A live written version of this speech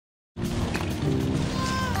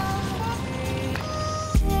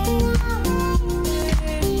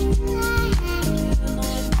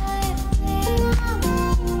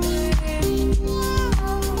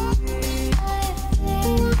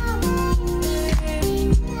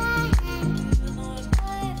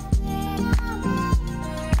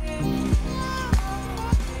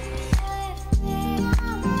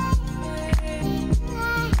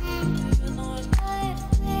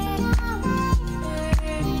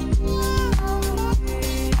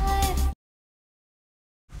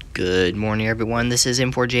Good morning, everyone. This is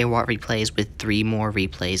M4J Watt Replays with 3 more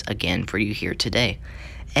replays again for you here today.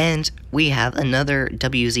 And we have another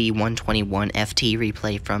WZ121FT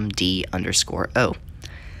replay from D_O.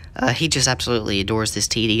 He just absolutely adores this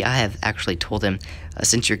TD. I have actually told him,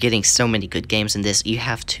 since you're getting so many good games in this, you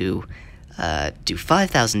have to do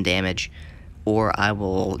 5,000 damage, or I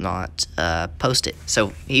will not post it.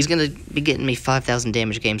 So he's going to be getting me 5,000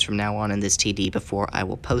 damage games from now on in this TD before I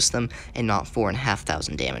will post them, and not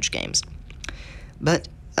 4,500 damage games. But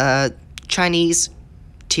Chinese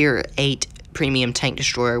Tier 8 Premium Tank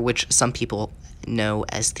Destroyer, which some people know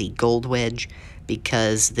as the Gold Wedge,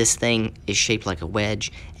 because this thing is shaped like a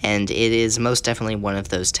wedge, and it is most definitely one of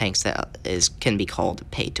those tanks that can be called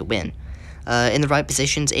pay to win. In the right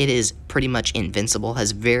positions, it is pretty much invincible,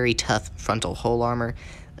 has very tough frontal hull armor.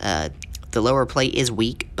 The lower plate is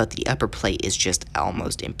weak, but the upper plate is just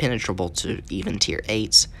almost impenetrable to even Tier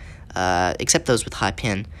 8s, except those with high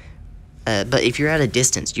pin. But if you're at a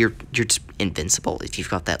distance, you're just invincible if you've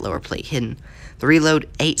got that lower plate hidden. The reload,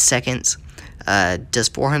 8 seconds, does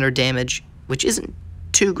 400 damage, which isn't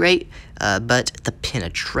too great, but the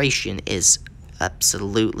penetration is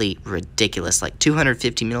absolutely ridiculous, like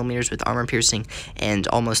 250 millimeters with armor piercing and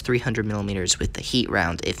almost 300 millimeters with the heat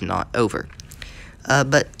round, if not over.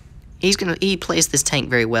 But he plays this tank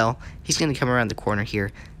very well. He's gonna come around the corner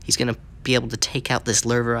here. He's gonna be able to take out this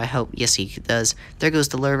lurver, I hope. Yes, he does. There goes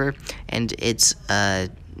the lurver, and it's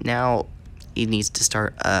now he needs to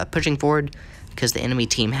start pushing forward because the enemy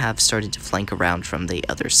team have started to flank around from the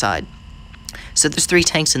other side. So there's 3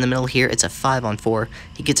 tanks in the middle here. It's a 5-on-4.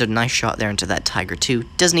 He gets a nice shot there into that Tiger 2.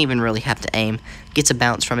 Doesn't even really have to aim. Gets a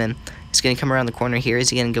bounce from him. He's going to come around the corner here. Is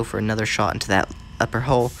he going to go for another shot into that upper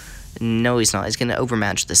hull? No, he's not. He's going to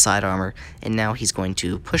overmatch the side armor, and now he's going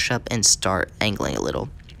to push up and start angling a little.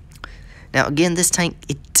 Now, again, this tank,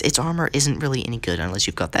 its armor isn't really any good unless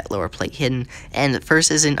you've got that lower plate hidden, and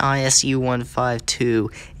versus an ISU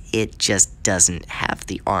 152, it just doesn't have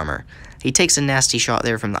the armor. He takes a nasty shot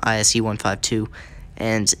there from the ISU 152,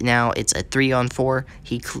 and now it's a 3-on-4.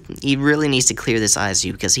 He really needs to clear this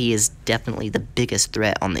ISU because he is definitely the biggest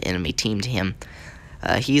threat on the enemy team to him.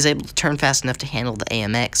 He's able to turn fast enough to handle the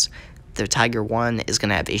AMX. The Tiger 1 is going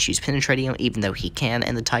to have issues penetrating him, even though he can,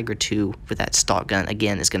 and the Tiger 2 with that stock gun,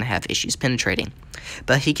 again, is going to have issues penetrating.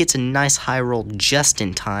 But he gets a nice high roll just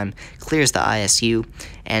in time, clears the ISU,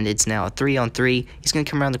 and it's now a 3-on-3. He's going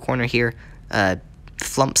to come around the corner here,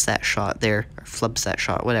 flumps that shot there, or flubs that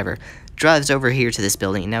shot, whatever, drives over here to this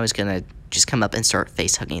building, and now he's going to just come up and start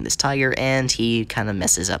face-hugging this Tiger, and he kind of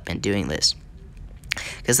messes up in doing this.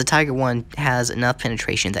 Because the Tiger 1 has enough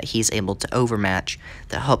penetration that he's able to overmatch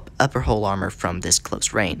the upper hull armor from this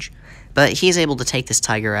close range. But he's able to take this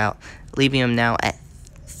Tiger out, leaving him now at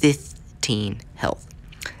 15 health.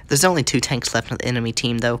 There's only 2 tanks left on the enemy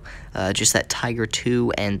team, though, just that Tiger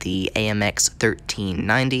 2 and the AMX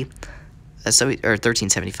 1390. Or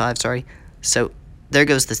 1375, sorry. So there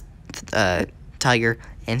goes the Tiger,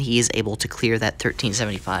 and he is able to clear that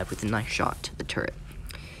 1375 with a nice shot to the turret.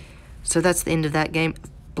 So that's the end of that game.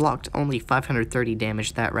 Blocked only 530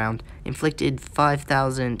 damage that round. Inflicted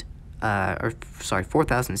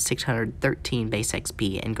 4,613 base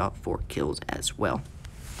XP and got 4 kills as well.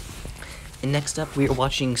 And next up, we are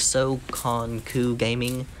watching So-Kon-Ku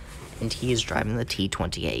Gaming, and he is driving the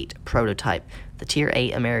T28 Prototype, the Tier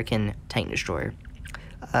 8 American Tank Destroyer.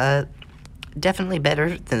 Definitely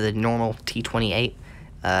better than the normal T28,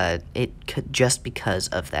 just because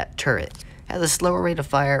of that turret. Has a slower rate of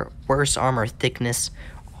fire, worse armor thickness,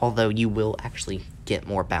 although you will actually get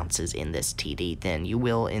more bounces in this TD than you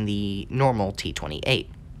will in the normal T28.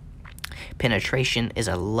 Penetration is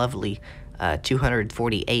a lovely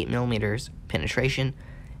 248 millimeters penetration,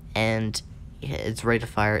 and its rate of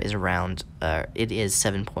fire is around, it is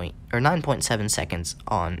 9.7 seconds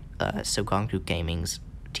on So-Kon-Ku Gaming's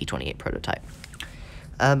T28 Prototype.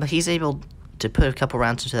 But he's able to put a couple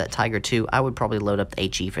rounds into that Tiger 2. I would probably load up the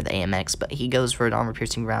HE for the AMX, but he goes for an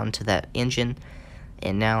armor-piercing round to that engine,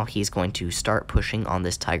 and now he's going to start pushing on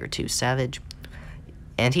this Tiger 2 Savage,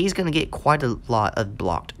 and he's going to get quite a lot of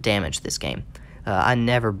blocked damage this game. I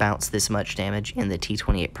never bounce this much damage in the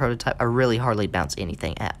T28 Prototype. I really hardly bounce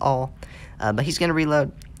anything at all, but he's going to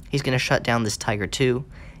reload. He's going to shut down this Tiger 2,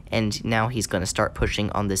 and now he's going to start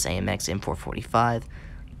pushing on this AMX M445.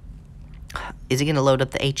 Is he going to load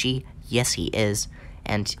up the HE? Yes, he is.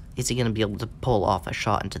 And is he going to be able to pull off a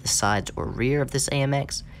shot into the sides or rear of this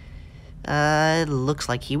AMX? Looks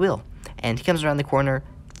like he will. And he comes around the corner,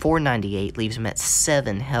 498, leaves him at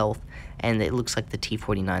 7 health, and it looks like the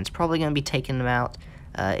T49 is probably going to be taking him out.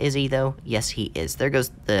 Is he, though? Yes, he is. There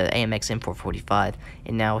goes the AMX M445,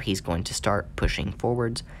 and now he's going to start pushing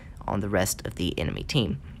forwards on the rest of the enemy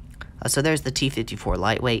team. So there's the T-54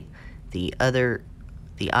 lightweight. The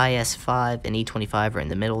IS-5 and E-25 are in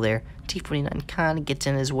the middle there. T-49 kind of gets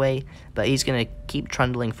in his way, but he's going to keep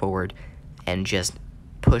trundling forward and just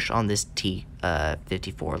push on this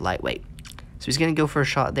T-54 lightweight. So he's going to go for a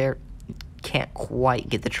shot there. Can't quite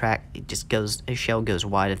get the track. It just goes, his shell goes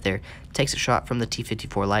wide of there. Takes a shot from the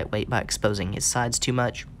T-54 lightweight by exposing his sides too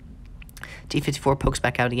much. T-54 pokes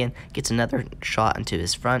back out again, gets another shot into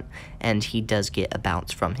his front, and he does get a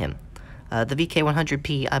bounce from him. The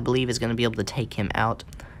VK-100P, I believe, is going to be able to take him out.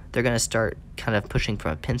 They're going to start kind of pushing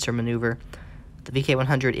from a pincer maneuver. The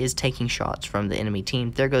VK-100 is taking shots from the enemy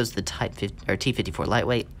team. There goes the T-54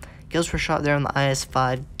 lightweight. Goes for a shot there on the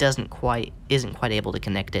IS-5, isn't quite able to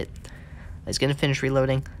connect it. He's going to finish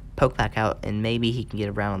reloading, poke back out, and maybe he can get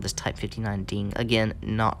around on this Type 59 ding. Again,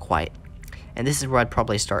 not quite. And this is where I'd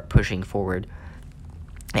probably start pushing forward,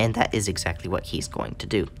 and that is exactly what he's going to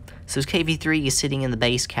do. So his KV-3 is sitting in the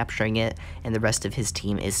base, capturing it, and the rest of his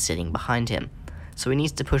team is sitting behind him. So he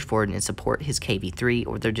needs to push forward and support his KV-3,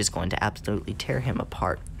 or they're just going to absolutely tear him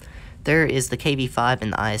apart. There is the KV-5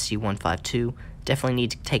 and the ISU-152. Definitely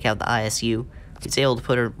need to take out the ISU. He's able to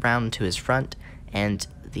put it around to his front, and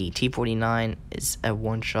the T-49 is a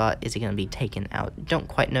one-shot. Is he going to be taken out? Don't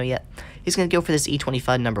quite know yet. He's going to go for this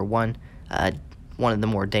E-25 number 1, one of the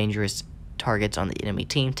more dangerous targets on the enemy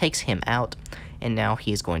team. Takes him out, and now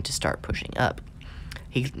he's going to start pushing up.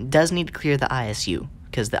 He does need to clear the ISU,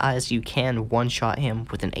 because the ISU can one-shot him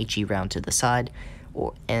with an HE round to the side,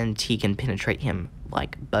 and he can penetrate him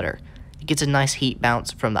like butter. He gets a nice heat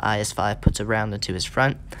bounce from the IS-5, puts a round into his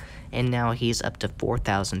front, and now he's up to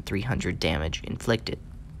 4,300 damage inflicted.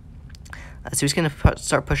 So he's going to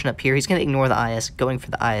start pushing up here. He's going to ignore the IS, going for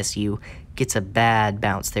the ISU. Gets a bad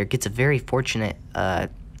bounce there. Gets a very fortunate the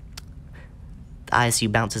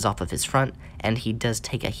ISU bounces off of his front, and he does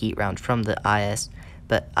take a heat round from the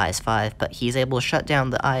IS-5, but he's able to shut down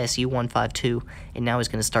the ISU-152, and now he's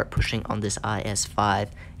going to start pushing on this IS-5,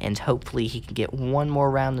 and hopefully he can get one more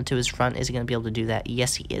round into his front. Is he going to be able to do that?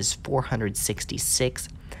 Yes, he is. 466,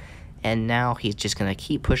 and now he's just going to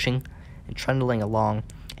keep pushing and trundling along,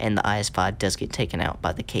 and the IS-5 does get taken out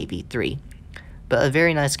by the KV-3. But a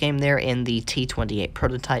very nice game there in the T28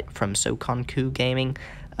 prototype from SoConku Gaming.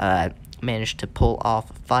 Managed to pull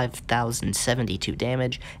off 5,072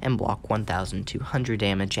 damage and block 1,200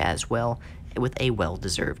 damage as well, with a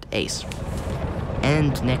well-deserved ace.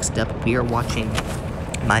 And next up, we are watching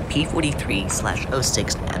my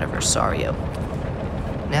P.43/06 Anniversario.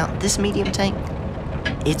 Now, this medium tank,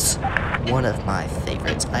 it's one of my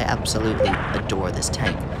favorites. I absolutely adore this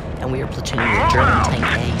tank, and we are platooning with German tank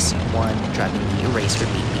AC-1 driving the Eraser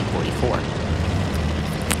BP-44.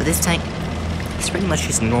 For this tank, it's pretty much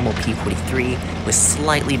just a normal P.43 with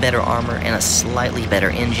slightly better armor and a slightly better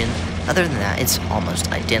engine. Other than that, it's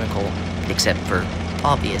almost identical, except for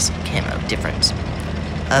obvious camo difference.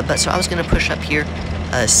 So I was going to push up here,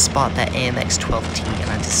 spot that AMX 12T, and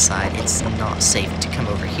I decide it's not safe to come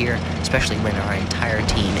over here, especially when our entire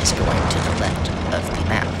team is going to the left of the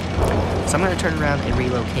map. So I'm going to turn around and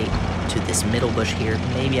relocate to this middle bush here.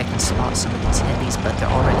 Maybe I can spot some of these heavies, but they're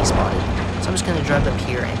already spotted. So I'm just going to drive up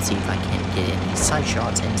here and see if I can get any side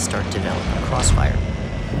shots and start developing a crossfire.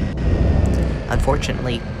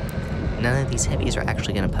 Unfortunately, none of these heavies are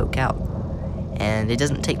actually going to poke out. And it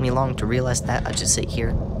doesn't take me long to realize that. I just sit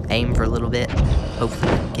here, aim for a little bit,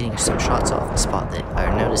 hopefully getting some shots off and spot that,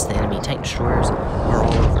 or notice the enemy tank destroyers are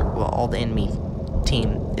all over. Well, all the enemy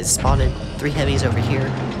team is spotted. 3 heavies over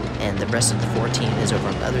here, and the rest of the 4 team is over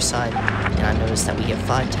on the other side. And I noticed that we have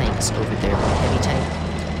 5 tanks over there with a heavy tank,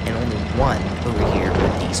 and only 1 over here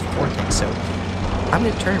with these 4 tanks. So I'm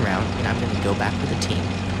going to turn around, and I'm going to go back with the team.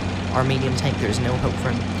 Our medium tank, there's no hope for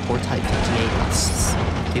him. Poor Type 58,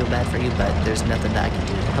 I feel bad for you, but there's nothing that I can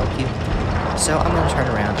do to help you. So I'm going to turn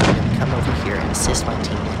around, I'm going to come over here and assist my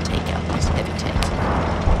team and take out these heavy tanks.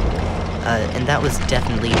 And that was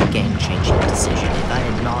definitely a game-changing decision. If I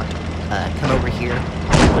had not come over here,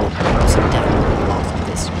 we would have most definitely lost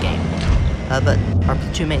this game. But our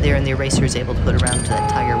platoon mate there in the Eraser is able to put around to that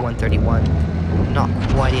Tiger 131. Not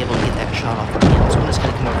quite able to get that shot off the him, so I'm just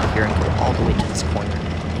going to come over here and go all the way to this corner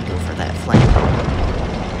and go for that flank.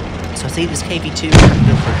 So I see this KV-2, I'm going to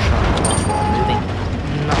go for a shot while I'm moving.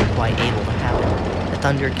 Not quite able to happen. The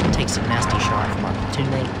Thunder can take some nasty shot from our platoon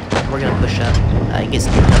mate. We're going to push up, he gets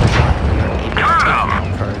another shot, and we are able to take him out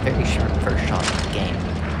for a very sharp first shot of the game.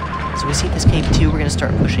 So we see this KV-2, we're going to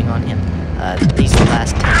start pushing on him. These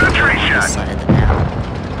last tanks are on this side of the map.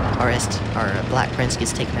 our Black Prince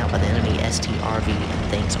gets taken out by the enemy STRV, and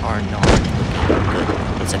things are not looking good.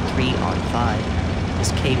 It's a 3-on-5.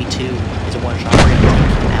 This KV2 is a one-shot. We're going to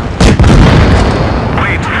take him out.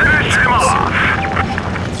 We finished him off!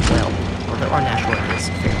 As well, although our Nashor is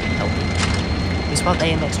fairly healthy. We spot the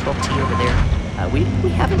AMX-12T over there. We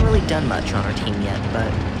haven't really done much on our team yet,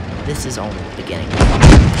 but this is only the beginning. So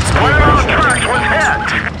One on track was hit!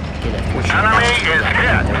 Get a fortune Enemy is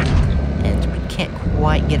hit! And we can't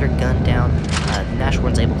quite get her gun down. The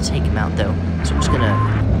Nashorn's able to take him out though, so I'm just gonna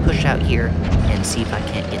push out here and see if I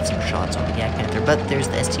can't get some shots on the Yak Panther. But there's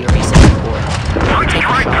the STRV-74. We take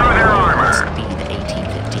a shot. It must be the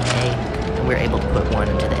AT-15A, and we're able to put one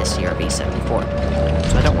into the STRV-74.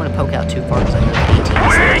 So I don't want to poke out too far because I know the AT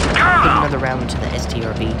is put another round into the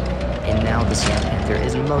STRV, and now this Yak Panther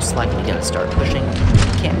is most likely going to start pushing.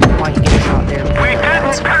 Can't quite get a shot there. We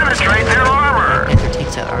didn't penetrate their armor! Yak Panther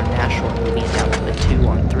takes out our Nashor, moving it down to a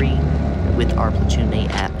 2-on-3 with our platoon mate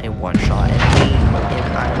at a one-shot, and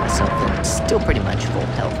I myself am still pretty much full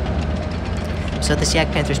health. So this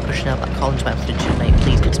Yak Panther's pushing up. I call into my platoon mate,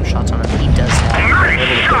 please get some shots on him. He does that. I'm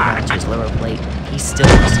able to put around to his lower plate. He still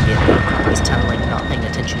wants to get me. He's tunneling, not paying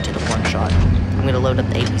attention to the one shot. I'm going to load up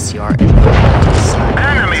the APCR and put it to the side.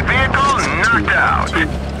 Enemy vehicle knocked out!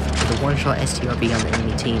 With a one-shot STRV on the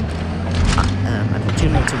enemy team. My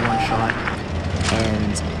platoon mate's a one-shot,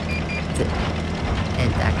 and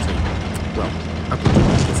actually, well, our platoon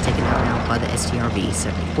mate gets taken out now by the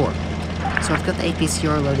STRV-74. So I've got the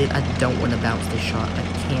APCR loaded. I don't want to bounce this shot. I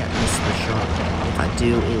can't miss the shot. If I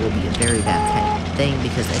do, it will be a very bad thing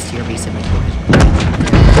because the STRV-74 is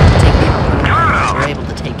take a shot. We're able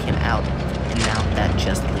to take him out, and now that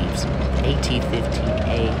just leaves the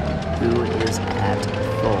AT-15A, who is at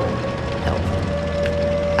full health.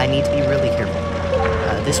 I need to be really careful.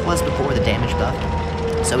 This was before the damage buff,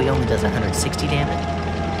 so he only does 160 damage,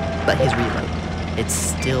 but his reload, it's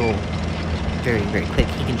still very, very quick.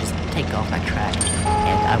 He can just take off my track,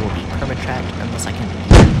 and I will be perma-tracked unless I can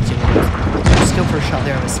zoom in. So just go for a shot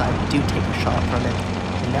there on the side. We do take a shot from it,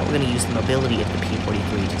 and now we're going to use the mobility of the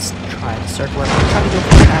P.43 to try to circle him. We're trying to go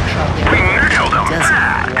for a track shot there. It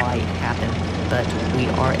doesn't quite happen, but we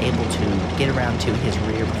are able to get around to his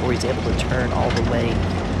rear before he's able to turn all the way.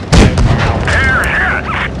 And now,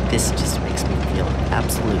 this just makes me feel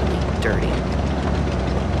absolutely dirty.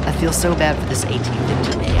 I feel so bad for this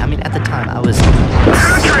AT-15A. I mean, at the time, I was so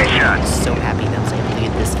happy that I was able to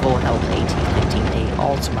get this full health AT-15A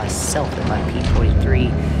all to myself in my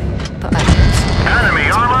P.43. But enemy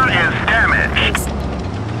armor is damaged.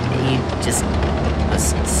 He just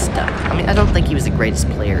was stuck. I mean, I don't think he was the greatest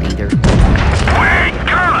player either.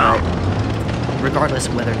 But regardless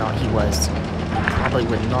of whether or not he was, he probably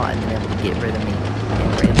would not have been able to get rid of me. And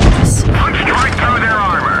we're able to just see right through their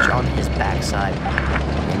armor on his backside.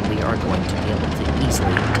 We are going to be able to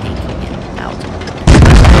easily take him out.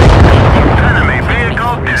 Enemy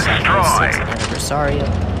vehicle destroyed. Anniversario.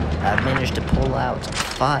 I've managed to pull out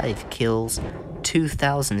 5 kills,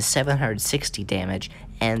 2,760 damage,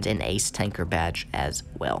 and an ace tanker badge as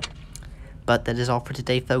well. But that is all for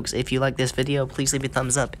today, folks. If you like this video, please leave a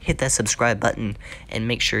thumbs up, hit that subscribe button, and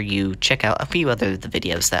make sure you check out a few other of the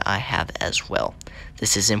videos that I have as well.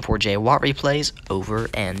 This is M4J Watt Replays, over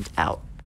and out.